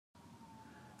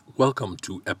Welcome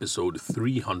to episode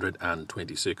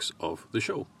 326 of the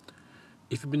show.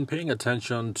 If you've been paying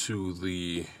attention to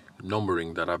the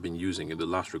numbering that I've been using in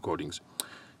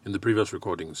the previous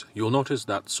recordings, you'll notice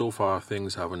that so far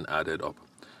things haven't added up.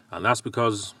 And that's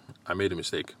because I made a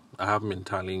mistake. I haven't been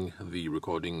tallying the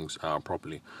recordings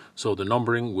properly. So the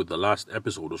numbering with the last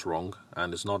episode was wrong,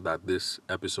 and it's not that this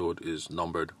episode is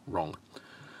numbered wrong.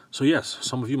 So yes,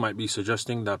 some of you might be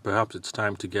suggesting that perhaps it's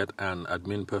time to get an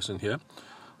admin person here.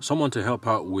 Someone to help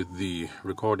out with the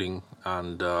recording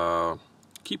and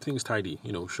keep things tidy,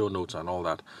 show notes and all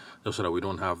that, just so that we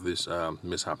don't have these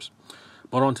mishaps.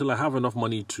 But until I have enough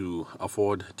money to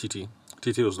afford Titi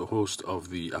was the host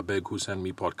of the I Beg Who Send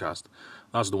Me podcast.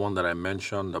 That's the one that I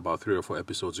mentioned about 3 or 4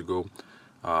 episodes ago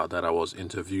that I was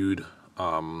interviewed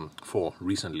for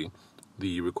recently.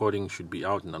 The recording should be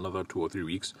out in another 2 or 3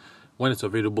 weeks. When it's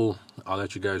available, I'll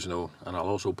let you guys know, and I'll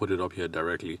also put it up here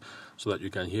directly so that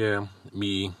you can hear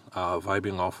me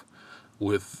vibing off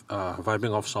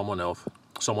someone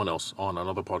else on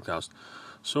another podcast,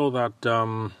 so that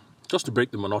just to break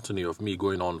the monotony of me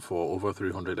going on for over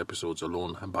 300 episodes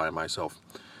alone by myself.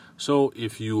 So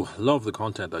if you love the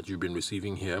content that you've been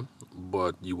receiving here,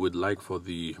 but you would like for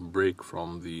the break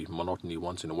from the monotony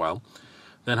once in a while,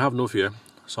 then have no fear.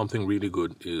 Something really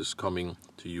good is coming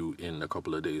to you in a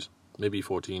couple of days. Maybe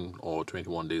 14 or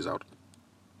 21 days out.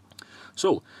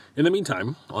 So, in the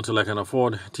meantime, until I can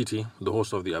afford Titi, the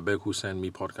host of the I Beg Who Send Me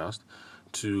podcast,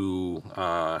 to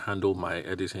handle my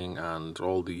editing and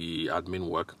all the admin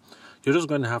work, you're just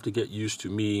going to have to get used to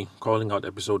me calling out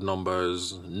episode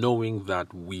numbers, knowing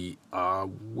that we are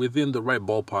within the right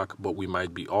ballpark, but we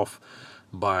might be off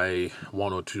by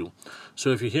 1 or 2. So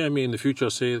if you hear me in the future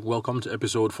say, welcome to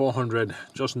episode 400,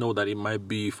 just know that it might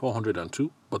be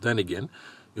 402, but then again,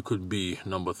 it could be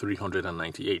number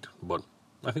 398, but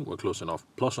I think we're close enough.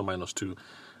 Plus or minus 2,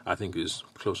 I think is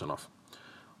close enough.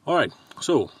 All right,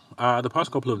 so the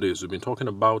past couple of days, we've been talking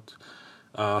about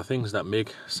things that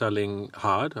make selling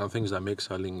hard and things that make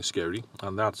selling scary,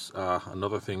 and that's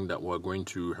another thing that we're going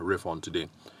to riff on today.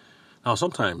 Now,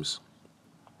 sometimes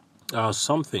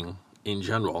something in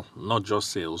general, not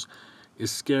just sales,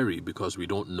 is scary because we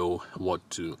don't know what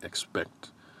to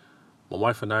expect. My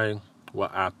wife and I were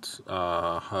at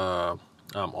her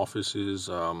offices.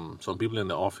 Some people in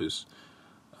the office,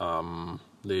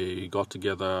 they got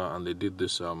together and they did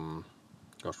this,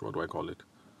 what do I call it?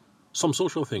 Some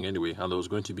social thing anyway, and there was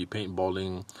going to be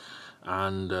paintballing,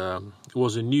 and it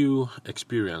was a new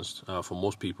experience for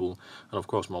most people, and of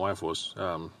course my wife was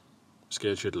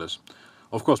scared shitless.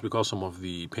 Of course, because some of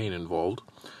the pain involved,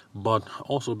 but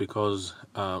also because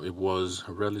it was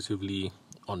relatively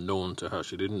unknown to her.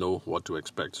 She didn't know what to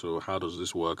expect. So how does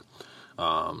this work?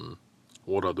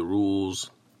 What are the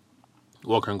rules?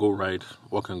 What can go right?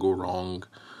 What can go wrong?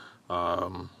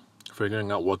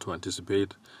 Figuring out what to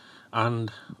anticipate.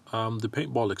 And the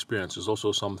paintball experience is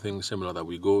also something similar that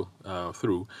we go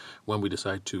through when we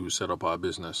decide to set up our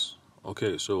business.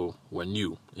 Okay, so we're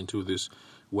new into this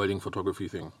wedding photography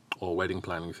thing or wedding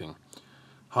planning thing.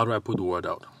 How do I put the word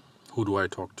out? Who do I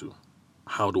talk to?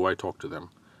 How do I talk to them?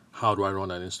 How do I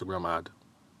run an Instagram ad?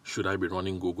 Should I be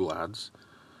running Google ads?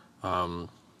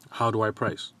 How do I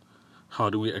price? How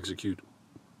do we execute?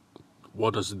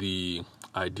 What does the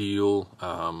ideal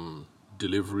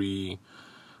delivery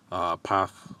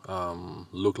path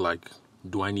look like?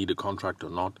 Do I need a contract or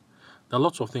not? There are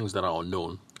lots of things that are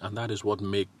unknown, and that is what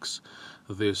makes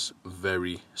this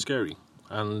very scary.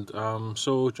 And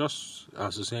so just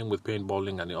as the same with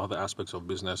paintballing and the other aspects of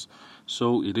business,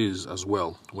 so it is as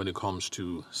well when it comes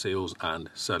to sales and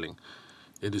selling.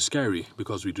 It is scary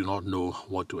because we do not know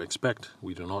what to expect,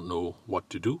 we do not know what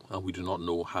to do, and we do not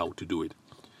know how to do it.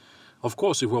 Of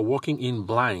course, if we're walking in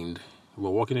blind, we're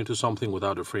walking into something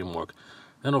without a framework,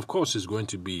 then of course it's going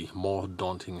to be more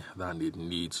daunting than it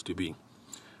needs to be.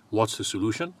 What's the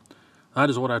solution? That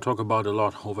is what I talk about a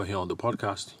lot over here on the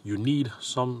podcast. You need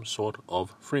some sort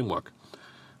of framework.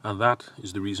 And that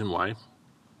is the reason why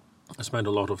I spent a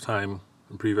lot of time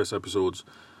in previous episodes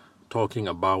talking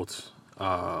about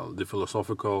the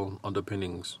philosophical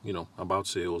underpinnings, about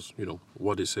sales.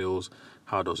 What is sales?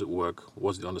 How does it work?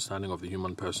 What's the understanding of the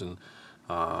human person?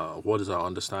 What is our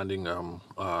understanding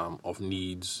of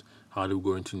needs? How do we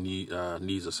go into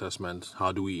needs assessment?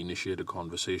 How do we initiate a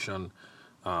conversation?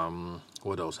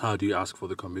 What else? How do you ask for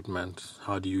the commitment?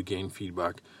 How do you gain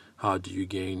feedback? How do you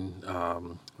gain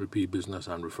repeat business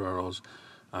and referrals?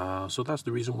 So that's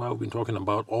the reason why we've been talking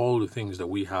about all the things that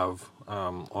we have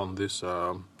on this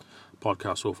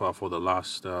podcast so far for the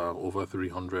last over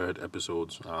 300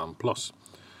 episodes plus,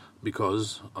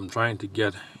 because I'm trying to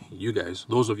get you guys,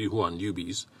 those of you who are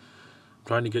newbies,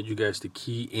 trying to get you guys to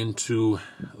key into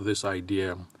this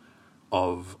idea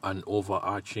of an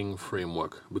overarching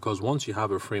framework, because once you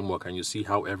have a framework and you see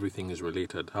how everything is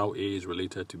related, how A is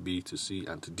related to B, to C,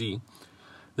 and to D,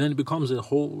 then it becomes a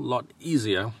whole lot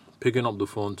easier picking up the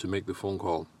phone to make the phone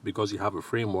call, because you have a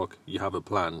framework, you have a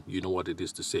plan, you know what it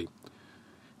is to say.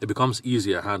 It becomes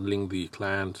easier handling the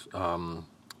client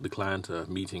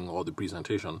meeting or the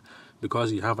presentation,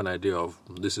 because you have an idea of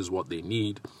this is what they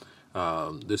need,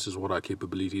 this is what our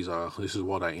capabilities are, this is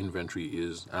what our inventory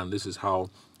is, and this is how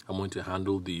I'm going to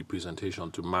handle the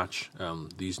presentation to match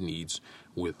these needs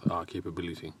with our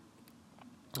capability.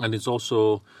 And it's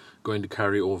also going to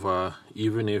carry over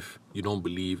even if you don't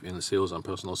believe in sales and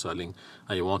personal selling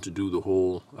and you want to do the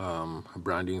whole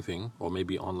branding thing or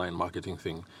maybe online marketing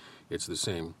thing. It's the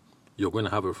same. You're going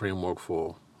to have a framework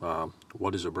for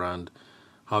what is a brand,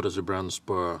 how does a brand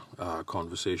spur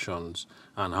conversations,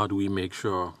 and how do we make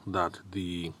sure that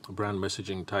the brand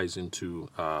messaging ties into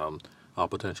our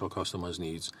potential customers'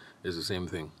 needs is the same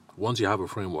thing. Once you have a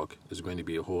framework, it's going to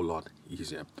be a whole lot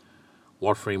easier.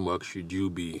 What framework should you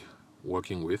be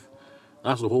working with?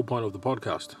 That's the whole point of the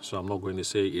podcast, so I'm not going to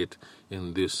say it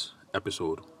in this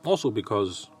episode. Also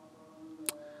because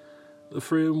the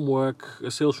framework,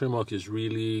 a sales framework, is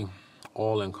really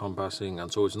all-encompassing,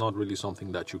 and so it's not really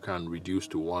something that you can reduce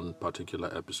to one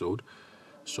particular episode.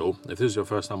 So if this is your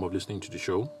first time of listening to the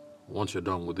show, once you're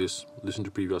done with this, listen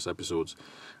to previous episodes,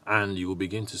 and you will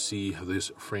begin to see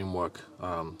this framework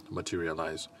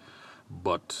materialize.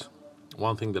 But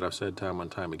one thing that I've said time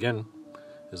and time again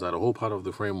is that a whole part of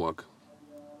the framework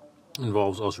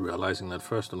involves us realizing that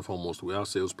first and foremost, we are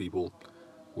salespeople,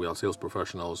 we are sales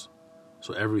professionals,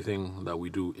 so everything that we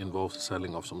do involves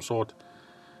selling of some sort,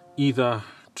 either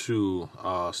to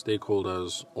our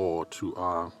stakeholders or to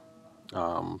our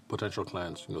potential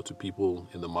clients, to people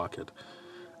in the market.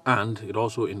 And it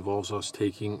also involves us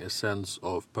taking a sense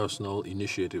of personal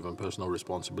initiative and personal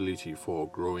responsibility for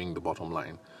growing the bottom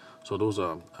line. So those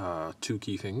are two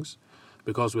key things,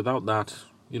 because without that,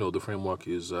 the framework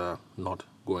is not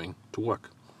going to work.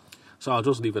 So I'll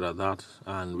just leave it at that,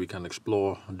 and we can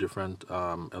explore different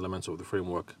elements of the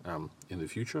framework in the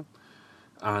future.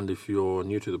 And if you're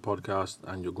new to the podcast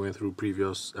and you're going through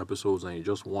previous episodes and you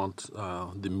just want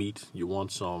the meat, you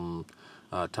want some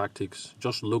tactics,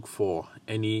 just look for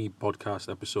any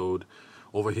podcast episode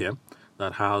over here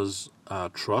that has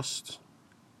trust,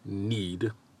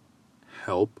 need,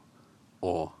 help,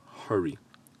 or hurry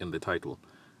in the title.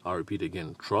 I'll repeat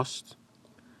again: trust,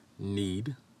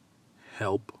 need,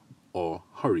 help, or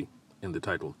hurry in the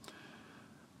title.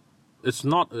 It's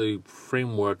not a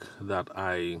framework that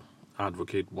I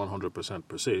advocate 100%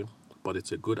 per se, but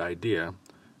it's a good idea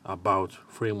about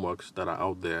frameworks that are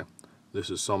out there.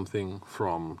 This is something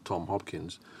from Tom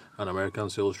Hopkins, an American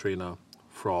sales trainer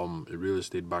from a real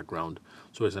estate background.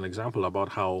 So it's an example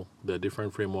about how there are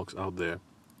different frameworks out there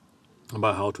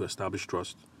about how to establish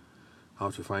trust, how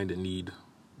to find a need,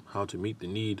 how to meet the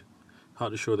need, how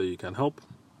to show that you can help,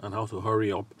 and how to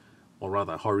hurry up, or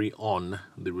rather hurry on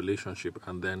the relationship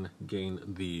and then gain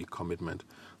the commitment.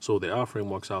 So there are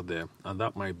frameworks out there, and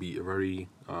that might be a very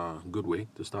good way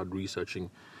to start researching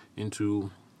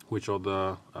into which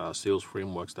other sales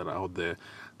frameworks that are out there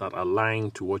that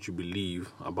align to what you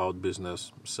believe about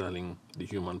business, selling, the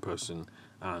human person,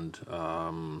 and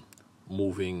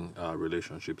moving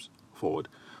relationships forward.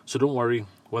 So don't worry,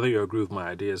 whether you agree with my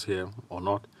ideas here or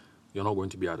not, you're not going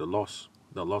to be at a loss.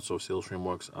 There are lots of sales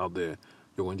frameworks out there.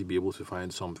 You're going to be able to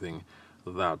find something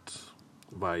that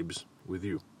vibes with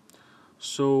you.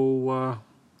 So,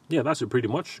 that's it pretty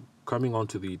much. Coming on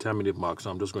to the 10-minute mark, so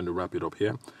I'm just going to wrap it up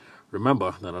here.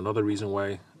 Remember that another reason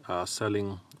why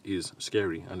selling is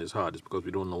scary and is hard is because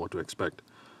we don't know what to expect.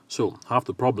 So half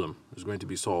the problem is going to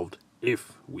be solved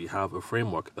if we have a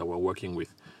framework that we're working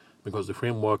with, because the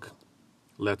framework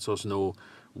lets us know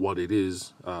what it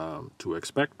is to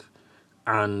expect.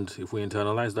 And if we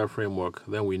internalize that framework,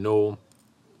 then we know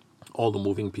all the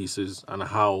moving pieces and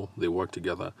how they work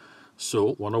together.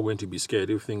 So we're not going to be scared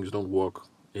if things don't work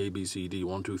A, B, C, D,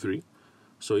 1, 2, 3.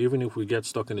 So even if we get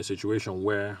stuck in a situation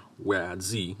where we're at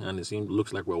Z and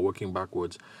looks like we're working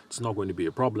backwards, it's not going to be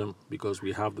a problem because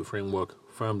we have the framework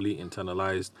firmly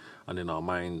internalized and in our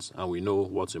minds, and we know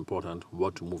what's important,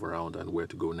 what to move around, and where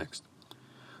to go next.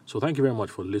 So thank you very much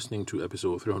for listening to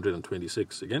episode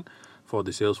 326 again for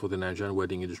the Sales for the Nigerian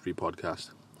Wedding Industry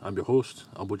podcast. I'm your host,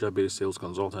 Abuja-based sales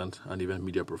consultant and event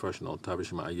media professional,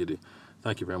 Tavishima Ayede.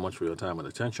 Thank you very much for your time and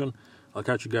attention. I'll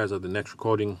catch you guys at the next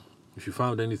recording. If you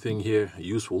found anything here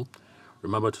useful,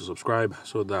 remember to subscribe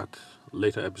so that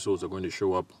later episodes are going to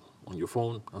show up on your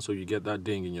phone and so you get that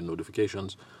ding in your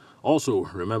notifications. Also,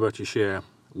 remember to share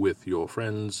with your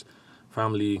friends,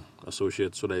 family,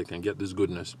 associates, so that you can get this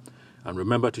goodness. And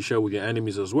remember to share with your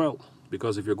enemies as well,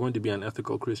 because if you're going to be an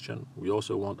ethical Christian, we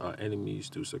also want our enemies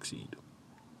to succeed.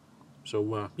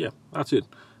 So, yeah, that's it.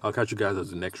 I'll catch you guys at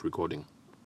the next recording.